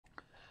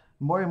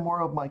more and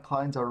more of my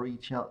clients are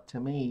reaching out to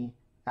me,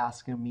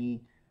 asking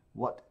me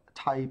what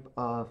type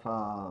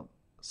of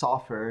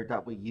software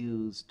that we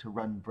use to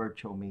run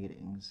virtual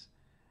meetings.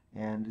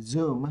 And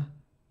Zoom,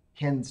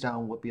 hands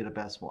down, would be the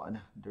best one.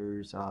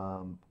 There's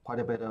quite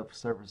a bit of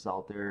services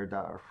out there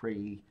that are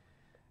free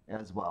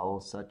as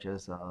well, such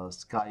as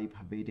Skype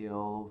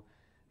video,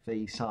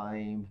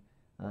 Facetime.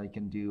 You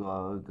can do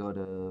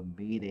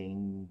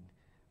GoToMeeting.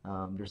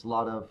 There's a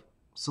lot of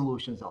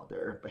solutions out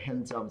there, but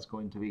hands down is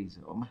going to be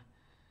Zoom.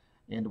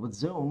 And with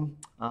Zoom,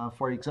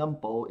 for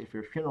example, if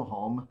you're a funeral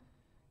home,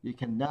 you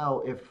can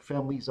now, if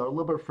families are a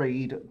little bit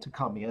afraid to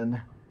come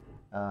in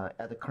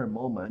at the current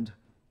moment,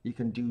 you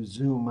can do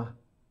Zoom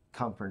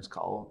conference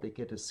call. They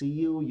get to see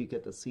you, you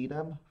get to see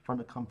them from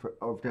the comfort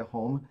of their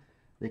home.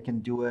 They can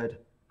do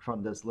it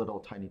from this little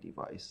tiny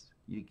device.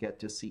 You get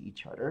to see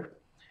each other.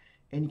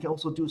 And you can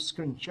also do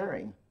screen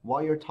sharing.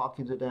 While you're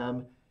talking to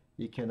them,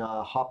 you can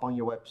hop on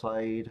your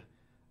website,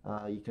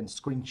 you can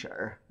screen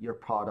share your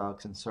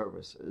products and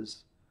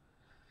services.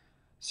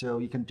 So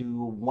you can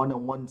do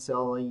one-on-one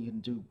selling, you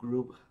can do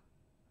group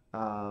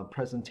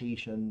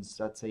presentations,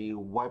 that's a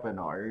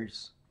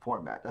webinars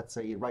format. Let's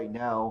say right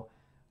now,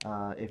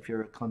 if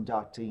you're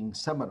conducting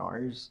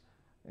seminars,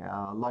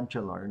 lunch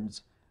and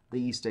learns,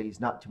 these days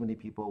not too many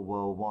people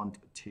will want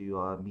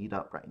to meet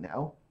up right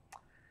now.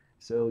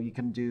 So you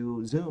can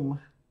do Zoom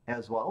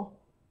as well,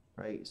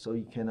 right? So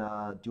you can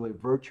do a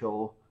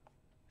virtual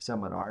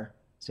seminar.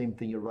 Same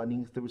thing, you're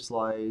running through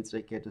slides,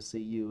 they get to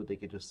see you, they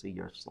get to see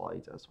your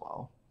slides as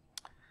well.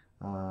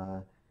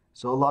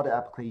 So a lot of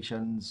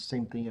applications,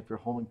 same thing if you're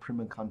a home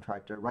improvement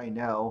contractor. Right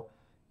now,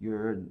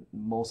 your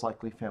most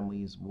likely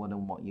families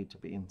wouldn't want you to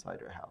be inside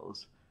their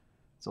house.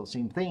 So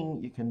same thing,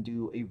 you can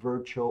do a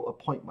virtual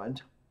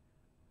appointment,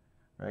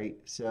 right?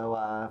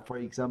 So for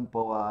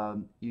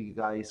example, you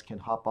guys can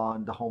hop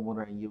on, the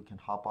homeowner and you can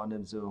hop on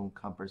a Zoom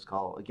conference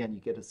call. Again, you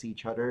get to see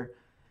each other.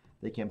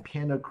 They can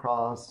pan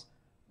across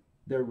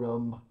their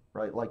room,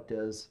 right, like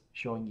this,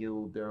 showing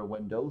you their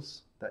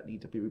windows that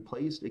need to be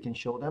replaced. They can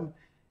show them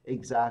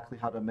exactly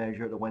how to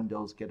measure the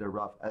windows, get a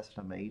rough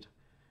estimate,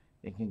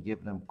 and can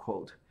give them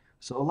quote.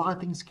 So a lot of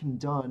things can be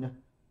done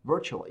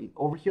virtually.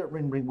 Over here at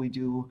Ring, we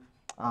do,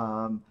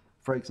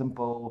 for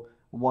example,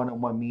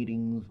 one-on-one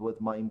meetings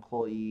with my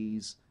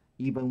employees.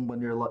 Even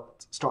when they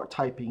start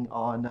typing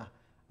on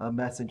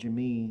messaging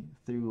me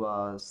through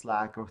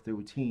Slack or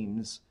through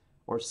Teams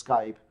or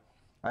Skype,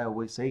 I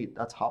always say,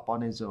 let's hop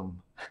on a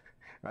Zoom,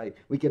 right?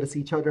 We get to see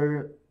each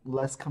other,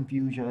 less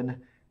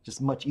confusion,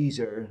 just much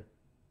easier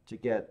to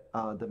get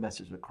the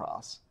message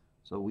across.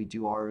 So we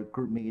do our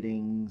group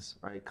meetings,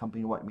 right?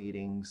 Company-wide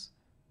meetings.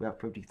 We have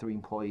 53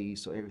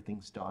 employees, so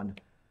everything's done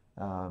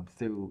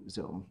through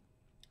Zoom.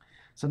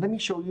 So let me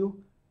show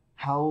you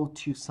how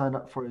to sign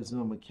up for a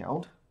Zoom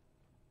account.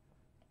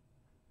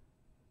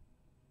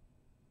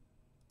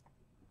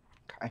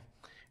 Okay,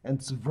 and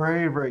it's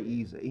very, very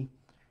easy.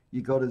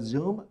 You go to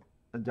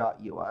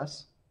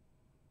zoom.us.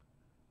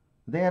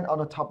 Then on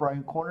the top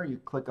right corner, you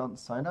click on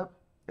sign up.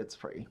 It's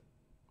free.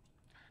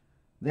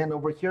 Then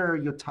over here,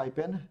 you type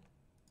in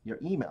your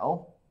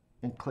email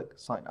and click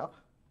sign up.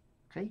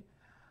 Okay.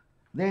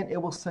 Then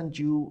it will send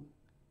you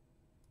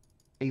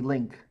a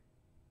link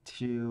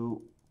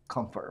to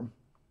confirm.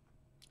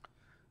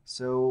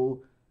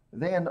 So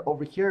then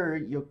over here,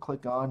 you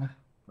click on,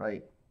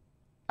 right,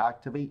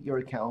 activate your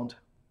account.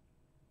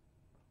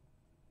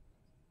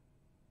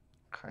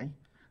 Okay.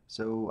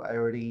 So I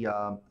already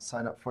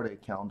signed up for the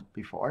account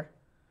before.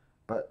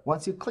 But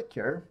once you click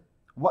here,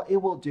 what it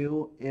will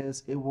do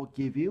is it will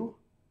give you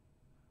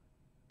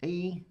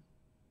a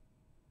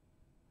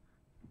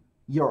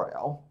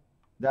URL.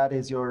 That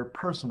is your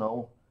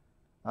personal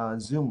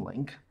Zoom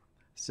link.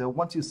 So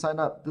once you sign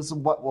up, this is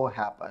what will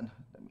happen.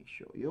 Let me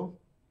show you.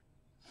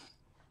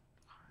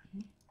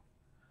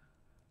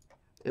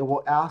 It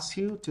will ask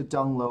you to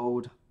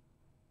download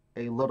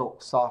a little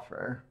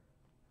software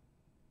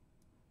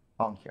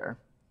on here.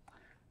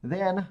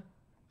 Then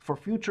for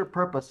future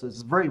purposes,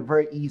 it's very,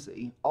 very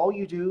easy. All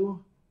you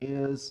do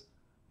is,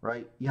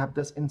 right, you have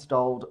this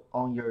installed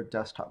on your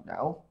desktop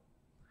now.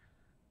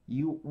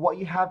 What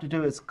you have to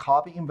do is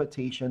copy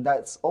invitation.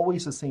 That's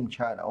always the same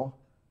channel,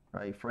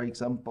 right? For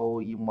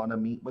example, you want to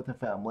meet with a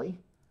family.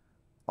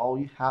 All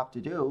you have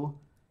to do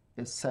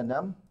is send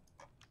them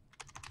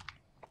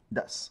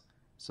this.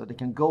 So they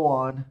can go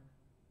on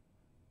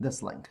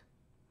this link.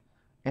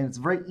 And it's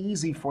very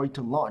easy for you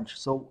to launch.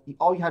 So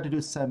all you have to do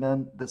is send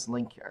them this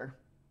link here.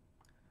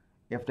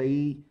 If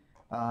they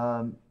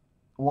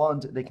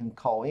want, they can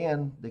call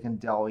in, they can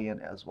dial in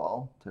as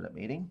well to the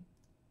meeting.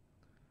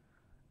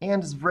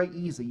 And it's very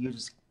easy. You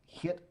just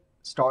hit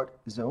start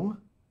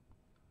Zoom.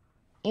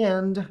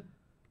 And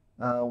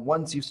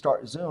once you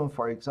start Zoom,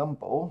 for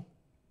example,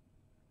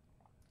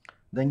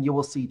 then you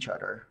will see each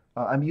other.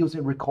 I'm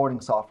using recording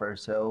software,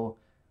 so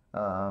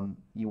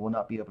you will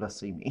not be able to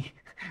see me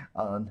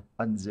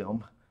on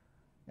Zoom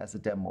as a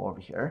demo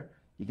over here.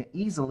 You can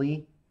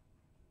easily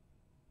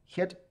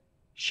hit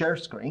share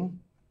screen,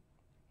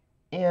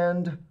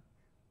 and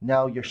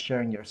now you're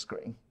sharing your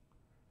screen.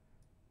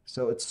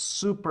 So it's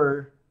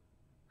super,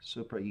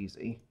 super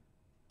easy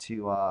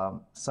to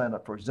sign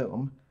up for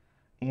Zoom.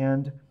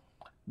 And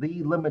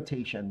the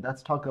limitation,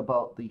 let's talk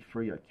about the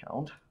free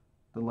account,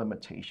 the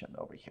limitation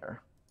over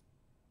here.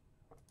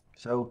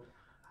 So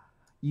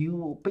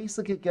you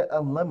basically get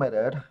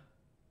unlimited.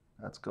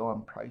 Let's go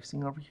on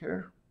pricing over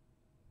here.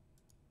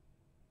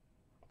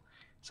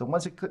 So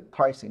once you click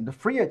pricing, the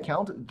free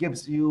account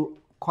gives you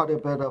quite a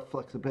bit of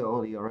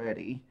flexibility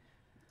already.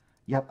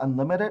 You have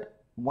unlimited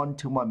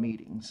one-to-one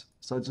meetings.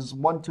 So it's just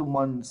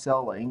one-to-one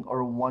selling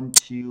or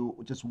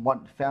just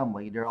one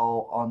family. They're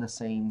all on the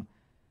same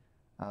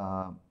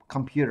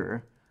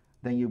computer.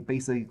 Then you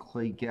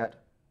basically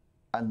get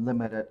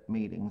unlimited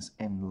meetings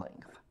in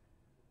length.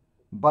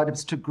 But if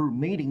it's to group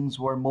meetings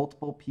where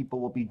multiple people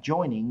will be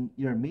joining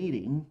your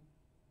meeting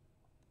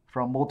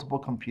from multiple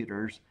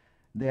computers,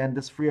 then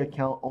this free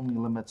account only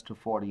limits to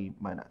 40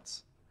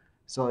 minutes.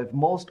 So if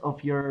most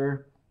of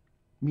your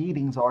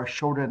meetings are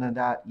shorter than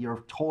that,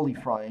 you're totally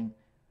fine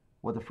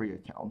with a free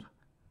account.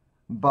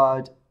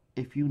 But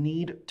if you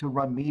need to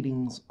run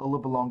meetings a little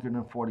bit longer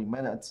than 40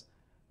 minutes,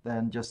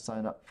 then just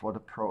sign up for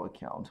the pro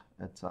account.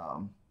 It's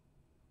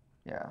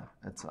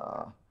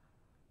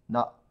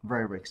not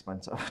very, very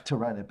expensive to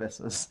run a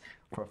business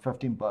for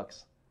 15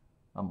 bucks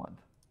a month.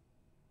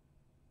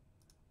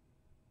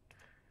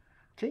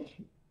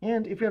 Okay,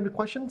 and if you have any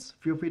questions,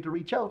 feel free to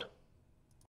reach out.